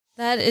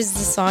That is the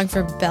song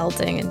for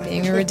belting and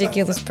being a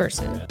ridiculous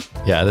person.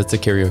 Yeah, that's a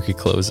karaoke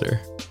closer.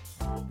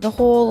 The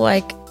whole,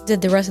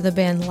 did the rest of the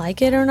band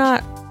like it or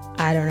not?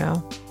 I don't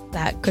know.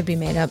 That could be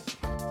made up.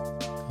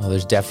 Well,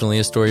 there's definitely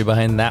a story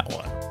behind that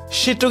one.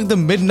 She took the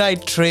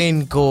midnight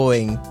train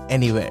going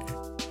anywhere.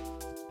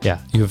 Yeah,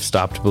 you have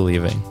stopped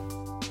believing.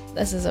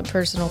 This is a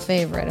personal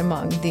favorite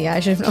among the I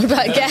Should Have Known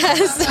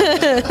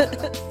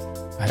podcast.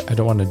 I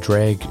don't want to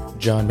drag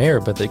John Mayer,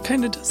 but it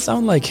kind of does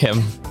sound like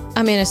him.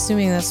 I mean,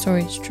 assuming that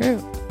story is true.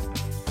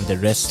 And the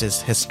rest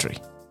is history.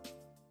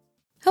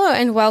 Hello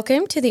and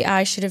welcome to the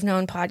I Should Have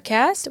Known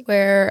podcast,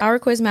 where our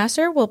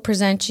quizmaster will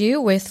present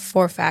you with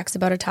 4 facts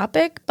about a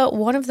topic, but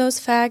one of those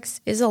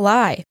facts is a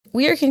lie.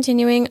 We are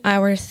continuing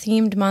our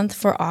themed month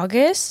for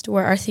August,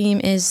 where our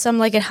theme is Some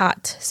Like It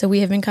Hot. So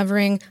we have been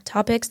covering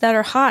topics that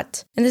are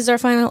hot. And this is our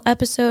final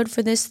episode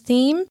for this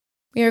theme.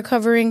 We are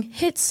covering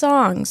hit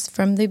songs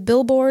from the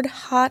Billboard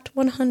Hot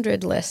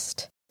 100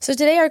 list. So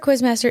today our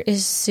quizmaster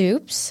is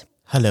Soups.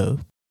 Hello.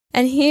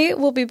 And he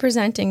will be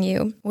presenting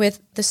you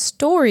with the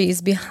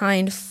stories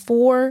behind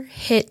 4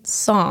 hit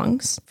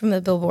songs from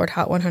the Billboard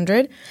Hot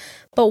 100.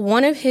 But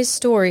one of his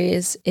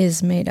stories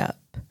is made up.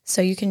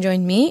 So you can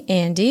join me,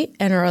 Andy,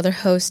 and our other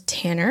host,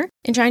 Tanner,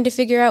 in trying to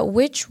figure out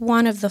which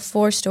one of the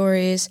 4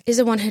 stories is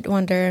a one-hit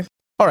wonder.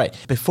 All right,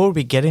 before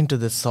we get into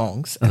the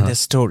songs and the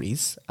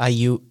stories, are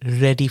you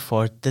ready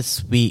for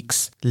this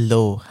week's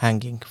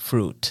low-hanging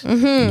fruit?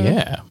 Mm-hmm.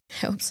 Yeah.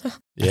 I hope so.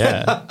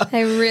 Yeah.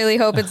 I really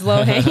hope it's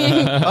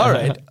low-hanging. All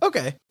right,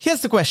 okay.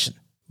 Here's the question.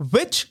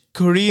 Which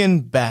Korean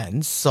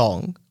band's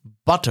song,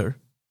 Butter,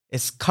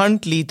 is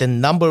currently the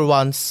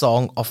 #1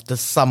 song of the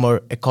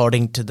summer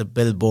according to the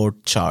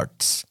Billboard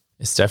charts?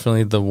 It's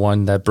definitely the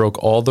one that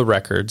broke all the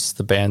records,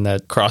 the band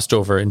that crossed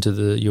over into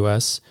the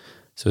US.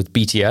 So it's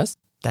BTS.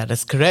 That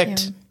is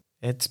correct.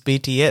 Yeah. It's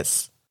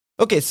BTS.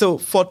 Okay, so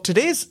for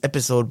today's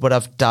episode, what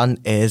I've done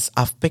is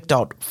I've picked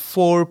out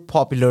 4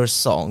 popular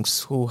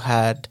songs who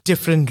had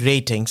different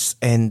ratings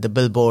in the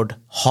Billboard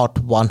Hot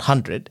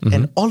 100. Mm-hmm.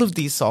 And all of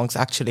these songs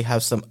actually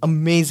have some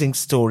amazing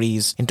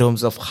stories in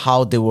terms of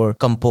how they were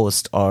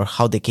composed or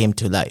how they came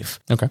to life.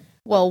 Okay.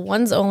 Well,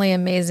 one's only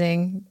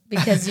amazing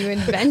because you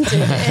invented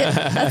it.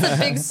 That's a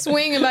big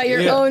swing about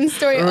your own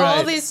story. Right.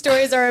 All these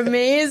stories are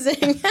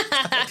amazing.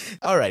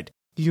 All right.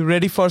 You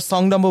ready for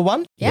song number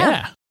 1?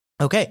 Yeah.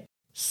 Okay.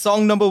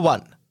 Song number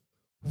 1.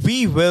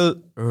 We Will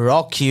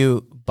Rock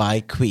You by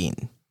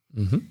Queen.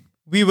 Mm-hmm.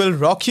 We Will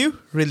Rock You,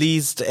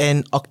 released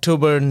in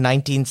October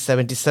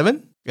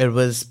 1977. It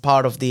was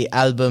part of the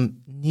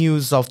album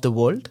News of the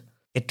World.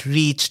 It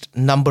reached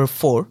number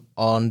 4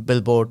 on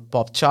Billboard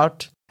Pop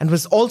Chart and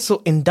was also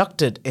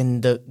inducted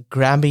in the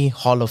Grammy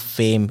Hall of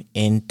Fame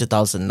in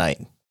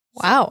 2009.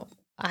 Wow.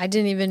 I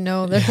didn't even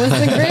know there was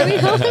a Grammy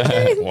Hall of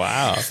Fame.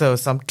 Wow. So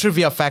some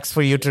trivia facts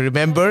for you to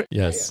remember.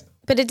 Yes.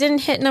 But it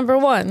didn't hit number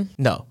 1.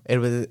 No,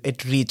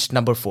 it reached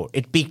number 4.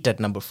 It peaked at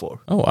number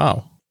 4. Oh,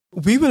 wow.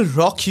 We Will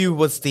Rock You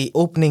was the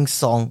opening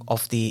song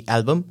of the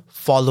album,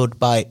 followed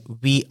by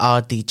We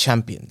Are the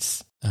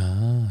Champions.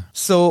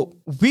 So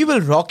We Will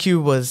Rock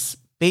You was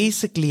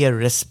basically a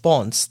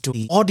response to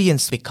the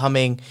audience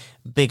becoming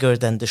bigger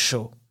than the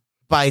show.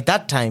 By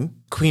that time,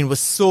 Queen was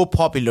so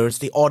popular,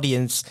 the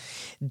audience,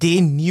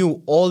 they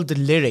knew all the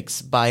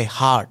lyrics by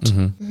heart.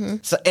 Mm-hmm.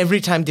 So every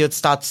time they would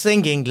start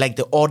singing,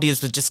 the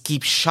audience would just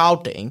keep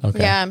shouting. Okay.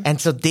 Yeah. And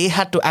so they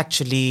had to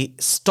actually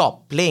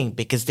stop playing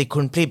because they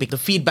couldn't play because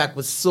the feedback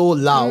was so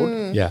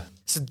loud. Yeah.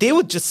 So they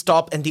would just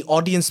stop and the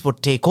audience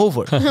would take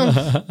over.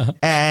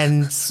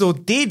 And so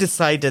they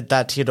decided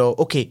that,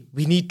 okay,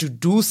 we need to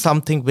do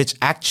something which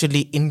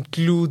actually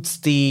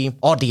includes the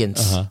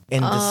audience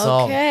in the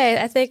song. Okay,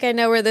 I think I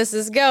know where this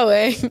is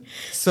going.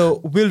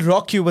 So Will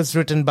Rock You was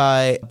written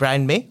by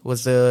Brian May,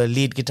 was the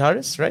lead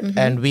guitarist, right?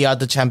 And We Are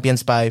the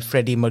Champions by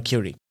Freddie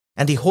Mercury.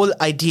 And the whole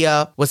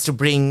idea was to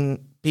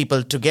bring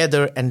people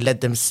together and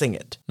let them sing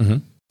it.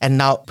 Mm-hmm. And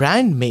now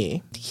Brian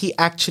May, he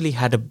actually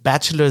had a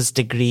bachelor's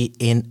degree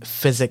in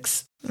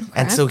physics. Okay.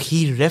 And so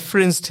he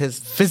referenced his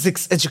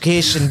physics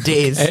education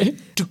days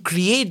to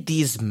create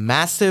these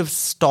massive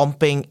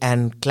stomping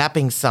and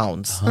clapping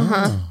sounds.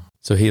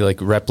 So he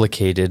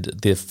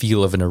replicated the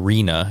feel of an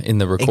arena in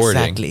the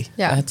recording. Exactly.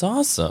 Yeah. That's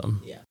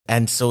awesome. Yeah.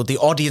 And so the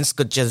audience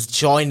could just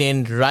join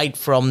in right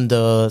from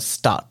the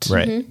start.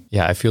 Right. Mm-hmm.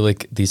 Yeah, I feel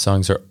like these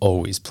songs are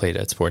always played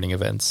at sporting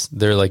events.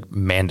 They're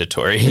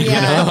mandatory.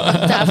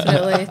 Yeah,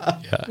 definitely.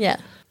 Yeah.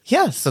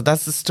 Yeah, so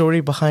that's the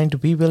story behind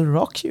We Will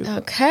Rock You.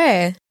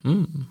 Okay.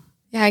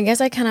 Yeah, I guess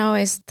I kind of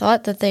always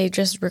thought that they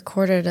just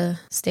recorded a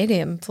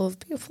stadium full of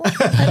people.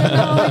 I don't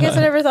know. I guess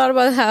I never thought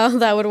about how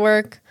that would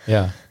work.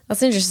 Yeah.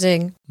 That's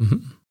interesting.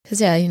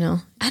 Because, I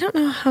don't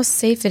know how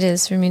safe it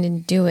is for me to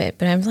do it,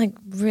 but I'm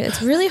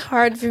it's really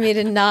hard for me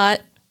to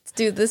not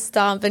do the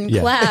stomp and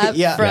clap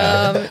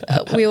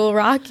from We Will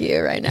Rock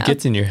You right now. It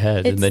gets in your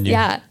head and then you...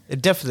 Yeah.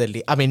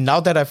 Definitely. I mean,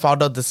 now that I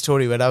found out the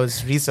story when I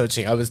was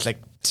researching, I was like,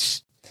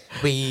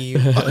 we...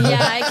 Yeah,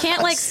 I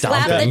can't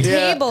slap the Stomping.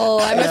 table.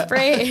 I'm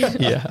afraid.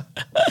 Yeah.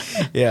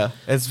 Yeah,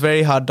 it's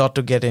very hard not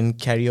to get in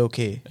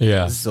karaoke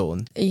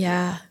zone.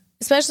 Yeah.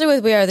 Especially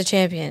with We Are the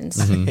Champions.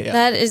 Yeah.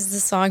 That is the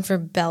song for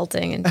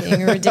belting and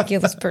being a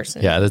ridiculous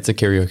person. Yeah, that's a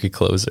karaoke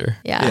closer.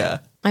 Yeah.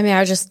 I mean,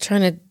 I was just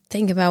trying to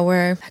think about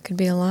where that could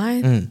be a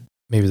lie.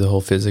 Maybe the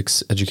whole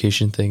physics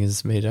education thing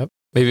is made up.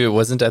 Maybe it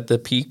wasn't at the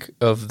peak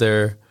of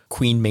their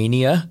Queen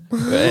mania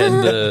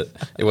and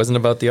it wasn't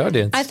about the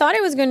audience. I thought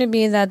it was going to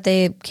be that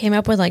they came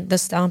up with like the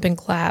stomp and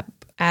clap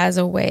as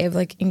a way of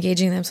like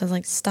engaging them. So I was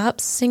like,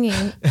 stop singing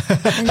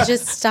and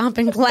just stomp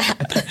and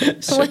clap.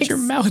 Shut your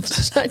mouth.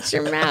 Shut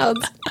your mouth.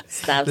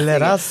 Stop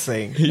Let singing. us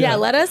sing. Yeah,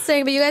 let us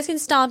sing, but you guys can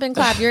stomp and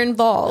clap. You're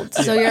involved,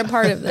 so you're a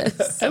part of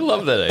this. I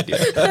love that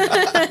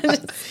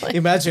idea.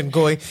 Imagine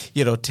going,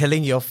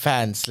 telling your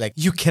fans, like,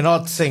 you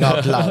cannot sing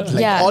out loud.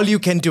 Like, all you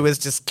can do is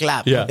just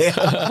clap.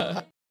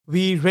 Yeah.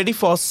 We ready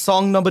for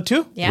song number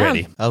 2? Yeah.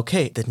 Ready.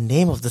 Okay, the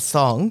name of the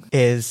song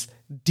is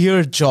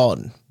Dear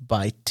John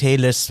by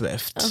Taylor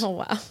Swift. Oh,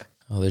 wow.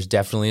 Oh, there's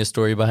definitely a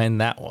story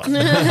behind that one.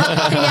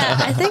 Yeah,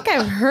 I think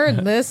I've heard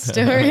this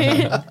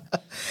story.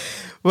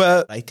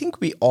 Well, I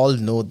think we all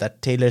know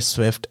that Taylor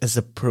Swift is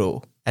a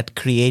pro at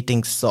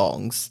creating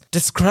songs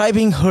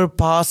describing her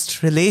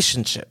past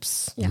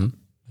relationships. Yeah.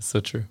 That's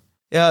so true.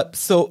 Yeah,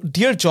 so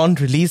Dear John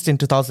released in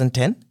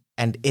 2010,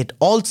 and it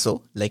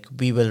also, like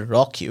We Will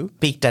Rock You,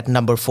 peaked at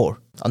number 4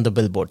 on the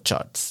Billboard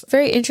charts.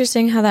 Very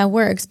interesting how that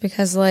works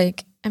because,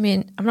 like, I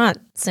mean, I'm not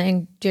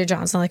saying Dear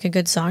John's not like a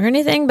good song or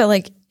anything, but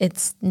like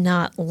it's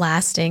not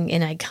lasting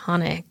and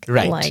iconic.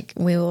 Right. Like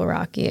We Will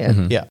Rock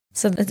You. Yeah.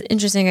 So that's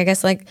interesting. I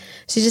guess like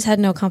she just had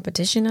no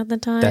competition at the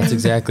time. That's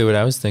exactly what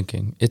I was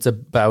thinking. It's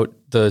about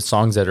the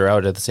songs that are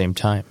out at the same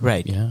time.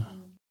 Right. Yeah.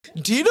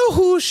 Do you know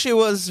who she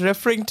was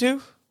referring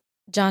to?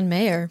 John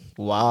Mayer.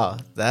 Wow,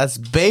 that's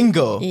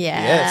bingo.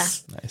 Yeah.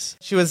 Yes. Nice.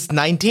 She was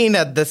 19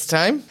 at this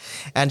time,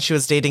 and she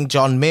was dating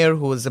John Mayer,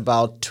 who was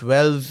about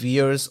 12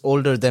 years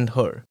older than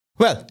her.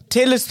 Well,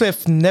 Taylor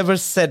Swift never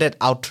said it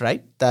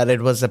outright that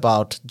it was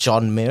about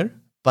John Mayer,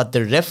 but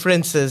the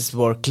references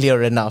were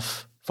clear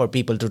enough for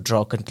people to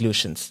draw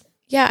conclusions.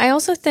 Yeah, I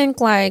also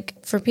think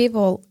like for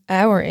people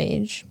our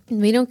age,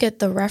 we don't get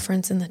the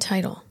reference in the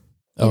title.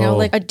 You know,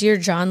 like a Dear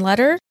John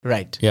letter.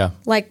 Right. Yeah.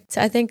 Like,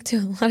 I think to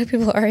a lot of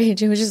people our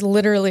age, it was just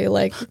literally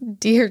like,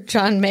 Dear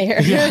John Mayer.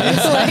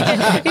 It's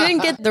like, you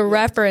didn't get the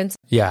reference.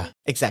 Yeah.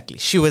 Exactly.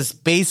 She was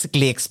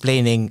basically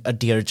explaining a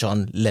Dear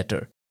John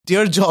letter.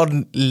 Dear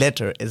John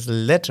letter is a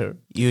letter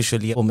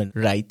usually a woman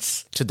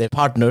writes to their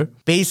partner,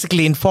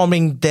 basically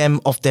informing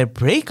them of their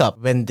breakup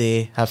when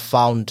they have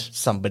found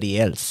somebody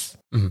else.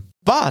 Mm-hmm.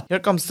 But here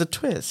comes the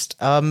twist.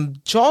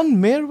 John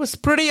Mayer was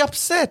pretty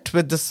upset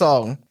with the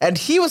song, and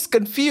he was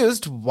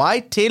confused why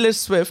Taylor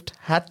Swift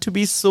had to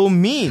be so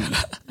mean.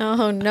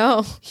 Oh,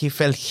 no. He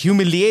felt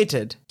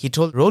humiliated. He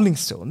told Rolling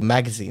Stone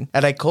magazine,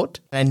 and I quote,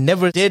 "I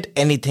never did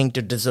anything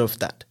to deserve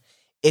that.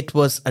 It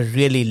was a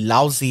really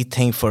lousy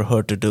thing for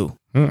her to do."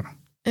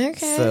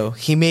 Okay. So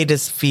he made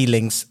his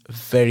feelings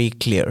very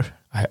clear.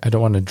 I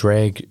don't want to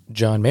drag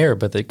John Mayer,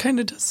 but it kind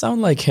of does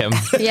sound like him.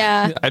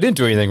 Yeah. I didn't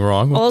do anything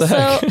wrong. What the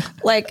Also,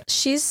 heck? like,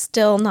 she's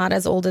still not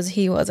as old as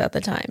he was at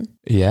the time.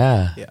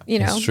 Yeah. You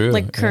know, That's true.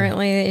 like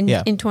currently in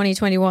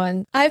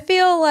 2021. I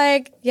feel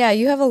like, yeah,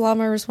 you have a lot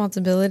more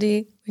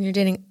responsibility when you're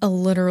dating a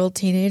literal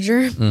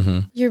teenager. Mm-hmm.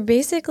 You're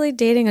basically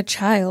dating a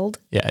child.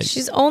 Yeah.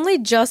 She's only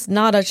just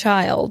not a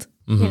child,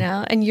 you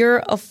know, and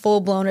you're a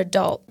full-blown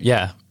adult.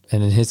 Yeah.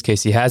 And in his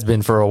case, he has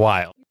been for a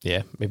while.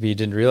 Yeah. Maybe he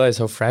didn't realize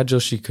how fragile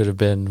she could have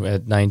been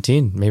at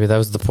 19. Maybe that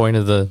was the point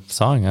of the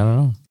song. I don't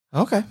know.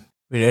 Okay.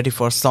 We ready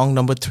for song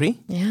number 3?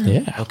 Yeah.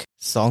 Yeah. Okay.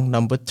 Song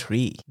number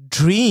 3.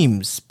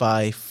 Dreams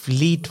by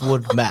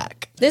Fleetwood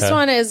Mac. This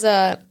one is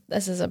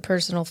this is a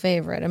personal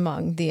favorite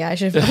among the I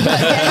Should Know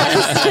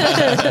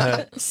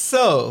podcast.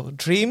 So,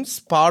 Dreams,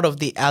 part of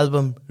the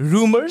album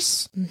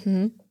Rumors,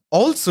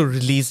 also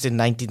released in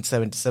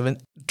 1977.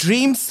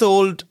 Dreams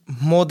sold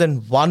more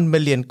than 1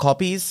 million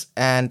copies,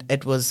 and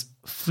it was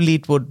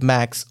Fleetwood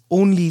Mac's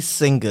only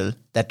single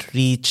that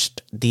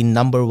reached the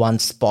number 1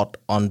 spot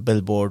on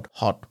Billboard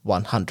Hot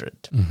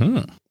 100.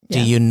 Do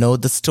you know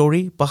the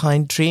story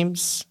behind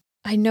Dreams?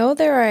 I know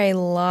there are a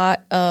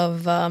lot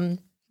of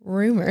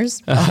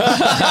rumors.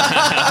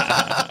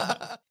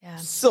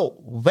 So,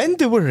 when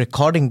they were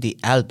recording the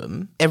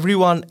album,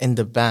 everyone in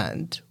the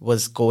band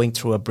was going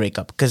through a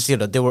breakup because, you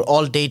know, they were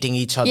all dating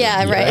each other.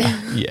 Yeah, right.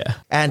 Yeah.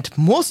 And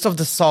most of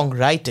the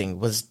songwriting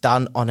was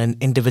done on an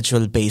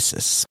individual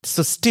basis.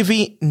 So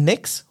Stevie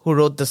Nicks, who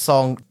wrote the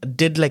song,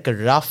 did like a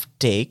rough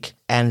take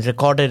and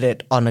recorded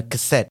it on a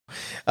cassette.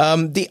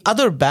 The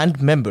other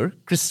band member,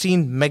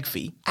 Christine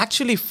McVie,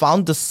 actually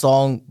found the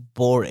song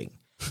boring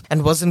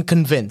and wasn't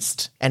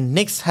convinced. And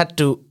Nicks had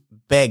to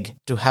beg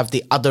to have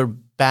the other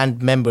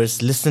band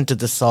members listen to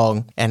the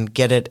song and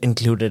get it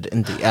included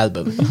in the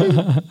album.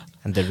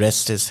 And the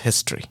rest is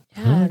history.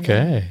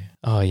 Okay.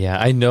 Oh, yeah.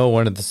 I know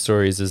one of the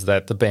stories is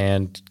that the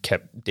band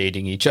kept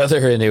dating each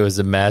other and it was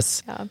a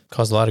mess. Yeah.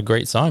 Caused a lot of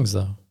great songs,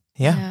 though.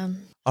 Yeah.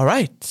 All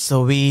right.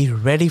 So we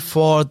ready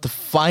for the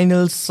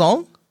final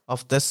song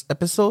of this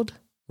episode?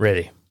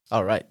 Ready.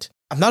 All right.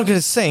 I'm not going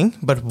to sing,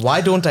 but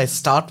why don't I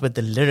start with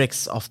the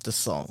lyrics of the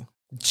song?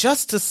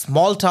 Just a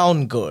small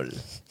town girl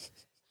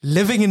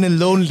living in a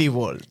lonely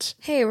world.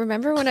 Hey,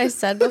 remember when I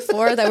said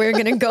before that we were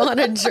going to go on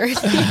a journey?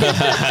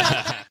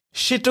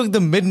 She took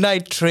the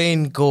midnight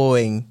train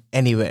going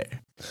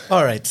anywhere.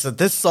 All right, so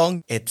this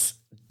song, it's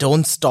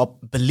Don't Stop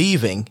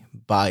Believing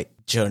by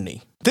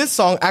Journey. This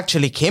song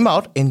actually came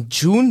out in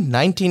June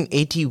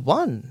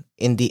 1981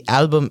 in the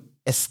album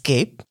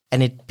Escape,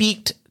 and it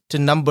peaked to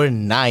number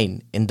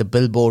 9 in the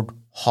Billboard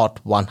Hot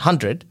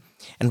 100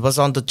 and was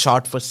on the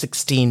chart for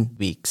 16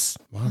 weeks.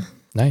 Wow,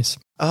 nice.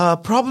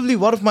 Probably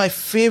one of my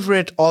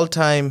favorite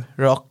all-time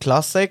rock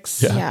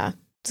classics. Yeah.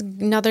 It's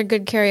another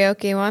good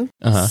karaoke one.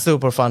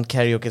 Super fun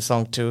karaoke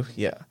song too.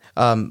 Yeah.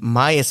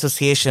 My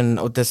association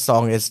of this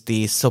song is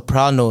the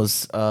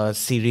Sopranos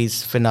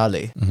series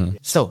finale.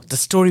 So the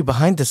story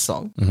behind this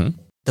song,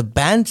 the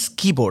band's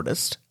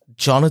keyboardist,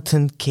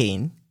 Jonathan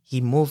Cain, he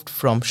moved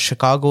from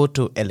Chicago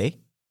to LA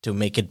to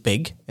make it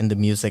big in the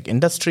music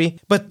industry,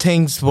 but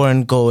things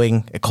weren't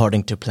going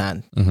according to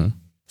plan.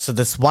 So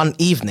this one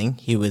evening,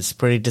 he was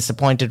pretty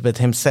disappointed with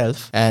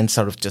himself and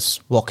sort of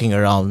just walking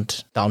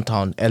around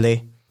downtown LA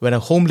when a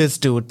homeless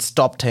dude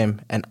stopped him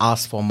and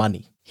asked for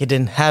money. He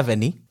didn't have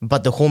any,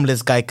 but the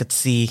homeless guy could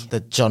see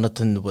that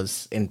Jonathan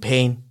was in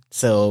pain.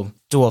 So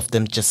two of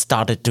them just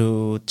started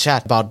to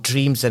chat about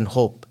dreams and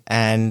hope.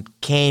 And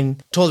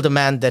Cain told the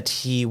man that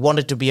he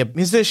wanted to be a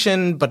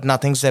musician, but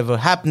nothing's ever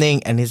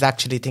happening. And he's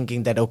actually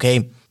thinking that,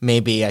 okay,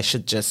 maybe I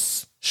should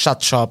just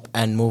shut shop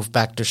and move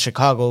back to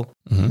Chicago.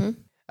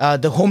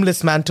 The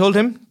homeless man told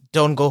him,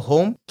 don't go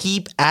home,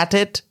 keep at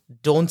it,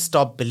 don't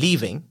stop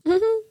believing.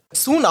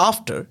 Soon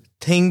after,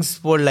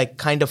 things were like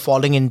kind of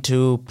falling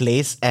into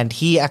place, and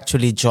he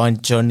actually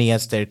joined Journey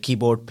as their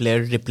keyboard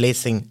player,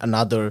 replacing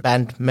another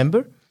band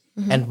member.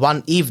 And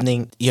one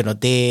evening,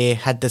 they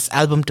had this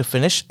album to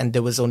finish and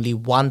there was only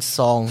one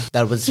song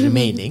that was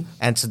remaining.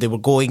 And so they were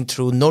going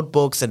through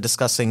notebooks and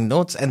discussing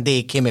notes, and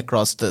they came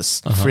across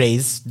this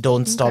phrase,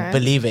 don't stop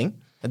believing.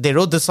 They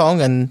wrote the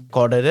song and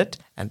recorded it,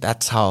 and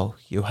that's how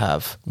you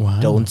have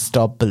Don't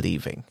Stop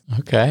Believing.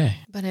 Okay.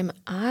 But am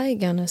I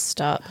going to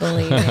stop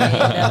believing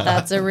that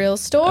that's a real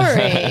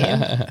story?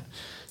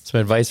 Some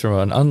advice from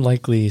an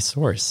unlikely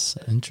source.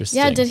 Interesting.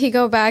 Yeah, did he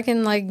go back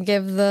and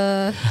give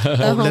the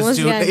homeless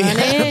guy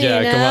money?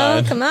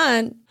 Yeah, come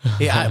on.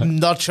 Yeah, I'm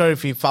not sure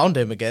if he found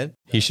him again.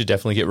 He should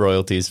definitely get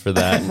royalties for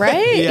that.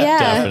 Right? Yeah.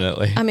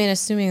 Definitely. I mean,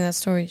 assuming that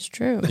story is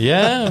true.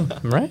 Yeah,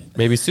 right.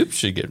 Maybe Soup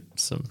should get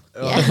some.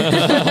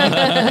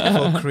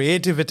 For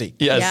creativity.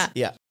 Yes.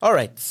 Yeah. All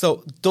right.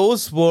 So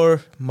those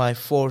were my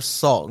 4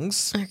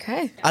 songs.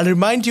 Okay. I'll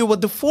remind you what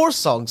the 4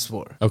 songs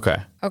were. Okay.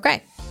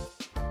 Okay.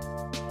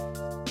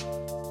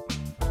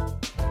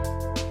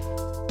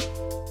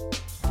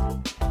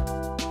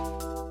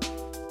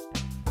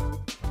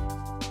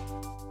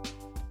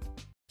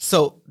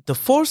 So the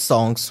 4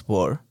 songs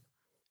were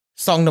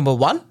song number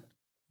 1,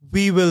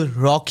 We Will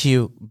Rock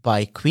You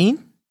by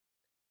Queen.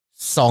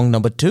 Song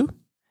number 2,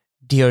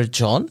 Dear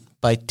John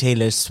by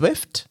Taylor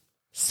Swift.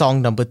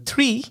 Song number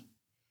 3,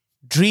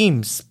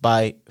 Dreams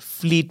by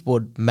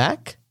Fleetwood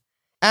Mac.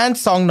 And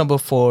song number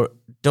 4,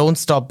 Don't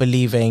Stop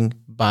Believing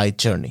by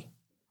Journey.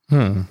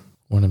 One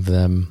of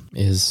them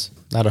is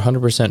not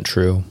 100%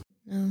 true.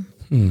 No.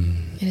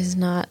 It is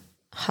not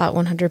hot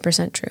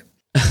 100% true.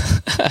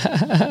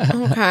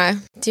 Okay.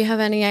 Do you have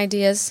any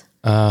ideas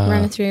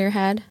running through your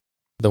head?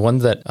 The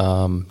ones that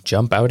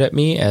jump out at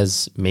me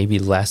as maybe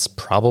less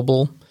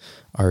probable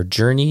are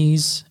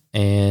Journey's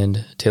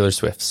and Taylor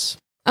Swift's.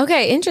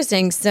 Okay,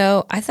 interesting.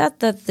 So I thought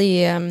that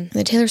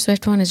the Taylor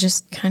Swift one is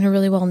just kind of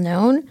really well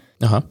known.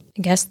 I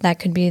guess that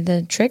could be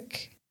the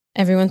trick.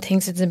 Everyone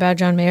thinks it's about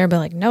John Mayer,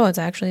 but no, it's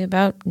actually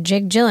about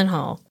Jake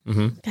Gyllenhaal.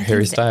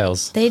 Harry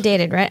Styles. They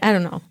dated, right? I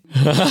don't know.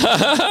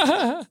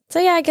 So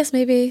yeah, I guess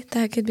maybe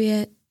that could be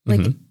it.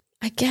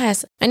 I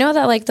guess. I know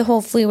that the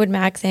whole Fleetwood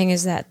Mac thing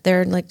is that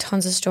there are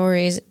tons of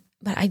stories,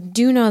 but I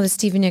do know that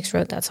Stevie Nicks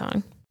wrote that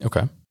song.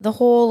 Okay. The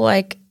whole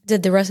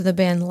did the rest of the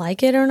band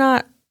like it or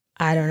not?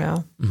 I don't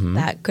know.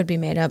 That could be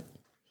made up.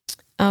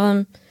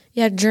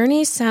 Yeah,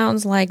 Journey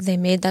sounds like they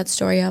made that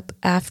story up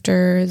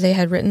after they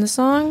had written the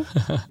song.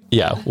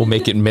 Yeah, we'll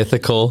make it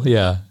mythical.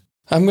 Yeah.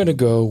 I'm going to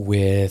go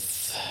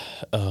with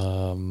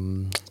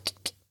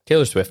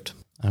Taylor Swift.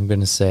 I'm going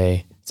to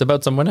say it's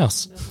about someone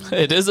else.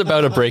 It is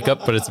about a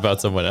breakup, but it's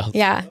about someone else.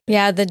 Yeah.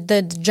 Yeah,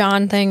 the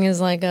John thing is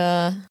It's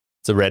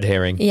a red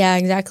herring. Yeah,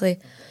 exactly.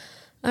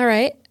 All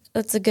right.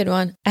 That's a good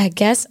one. I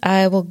guess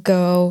I will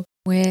go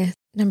with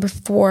number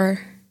 4,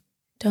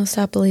 Don't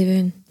Stop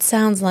Believing.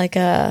 Sounds like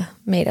a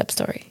made-up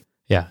story.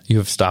 Yeah, you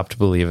have stopped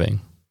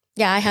believing.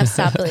 Yeah, I have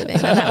stopped believing.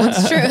 And that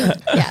one's true.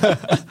 Yeah.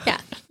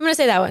 I'm going to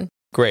say that one.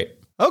 Great.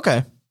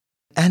 Okay.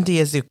 Andy,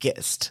 as you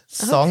guessed,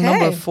 song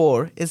number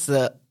 4 is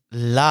a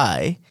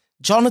lie.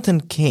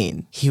 Jonathan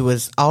Cain, he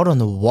was out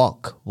on a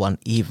walk one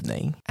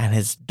evening and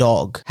his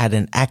dog had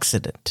an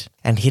accident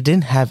and he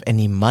didn't have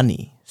any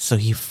money. So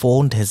he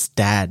phoned his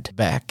dad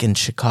back in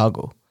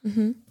Chicago.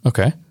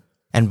 Okay.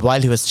 And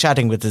while he was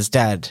chatting with his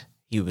dad,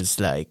 he was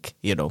like,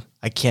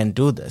 I can't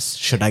do this.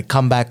 Should I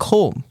come back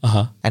home?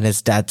 And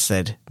his dad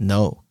said,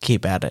 no,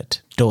 keep at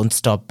it. Don't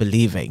stop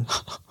believing.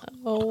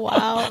 Oh,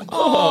 wow.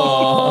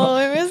 Oh,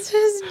 it was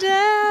his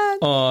dad.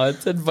 Oh,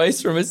 it's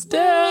advice from his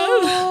dad.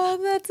 Oh,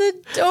 that's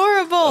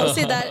adorable.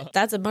 See,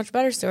 that's a much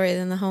better story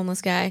than the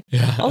homeless guy.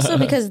 Yeah. Also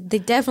because they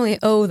definitely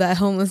owe that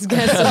homeless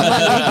guy some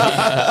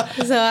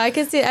money. So I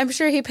can see, I'm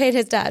sure he paid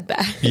his dad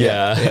back.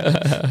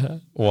 Yeah.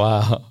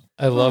 Wow.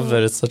 I love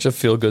that it's such a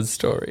feel-good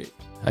story.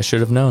 I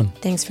should have known.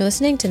 Thanks for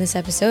listening to this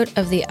episode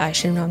of the I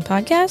Should Have Known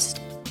podcast.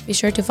 Be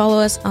sure to follow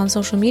us on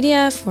social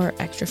media for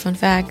extra fun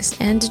facts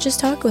and to just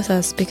talk with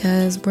us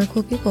because we're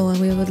cool people and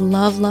we would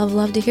love, love,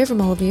 love to hear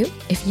from all of you.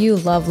 If you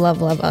love,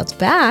 love, love us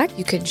back,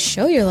 you could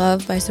show your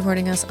love by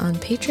supporting us on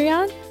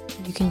Patreon.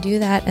 You can do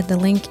that at the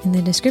link in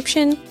the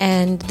description.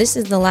 And this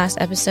is the last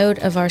episode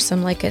of our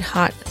Some Like It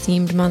Hot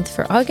themed month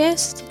for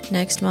August.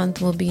 Next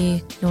month will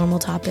be normal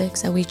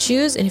topics that we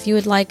choose. And if you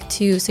would like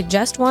to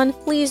suggest one,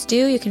 please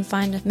do. You can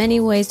find many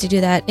ways to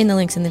do that in the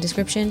links in the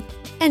description.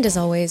 And as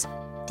always,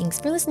 thanks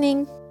for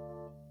listening.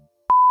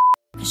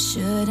 I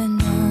should have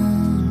known.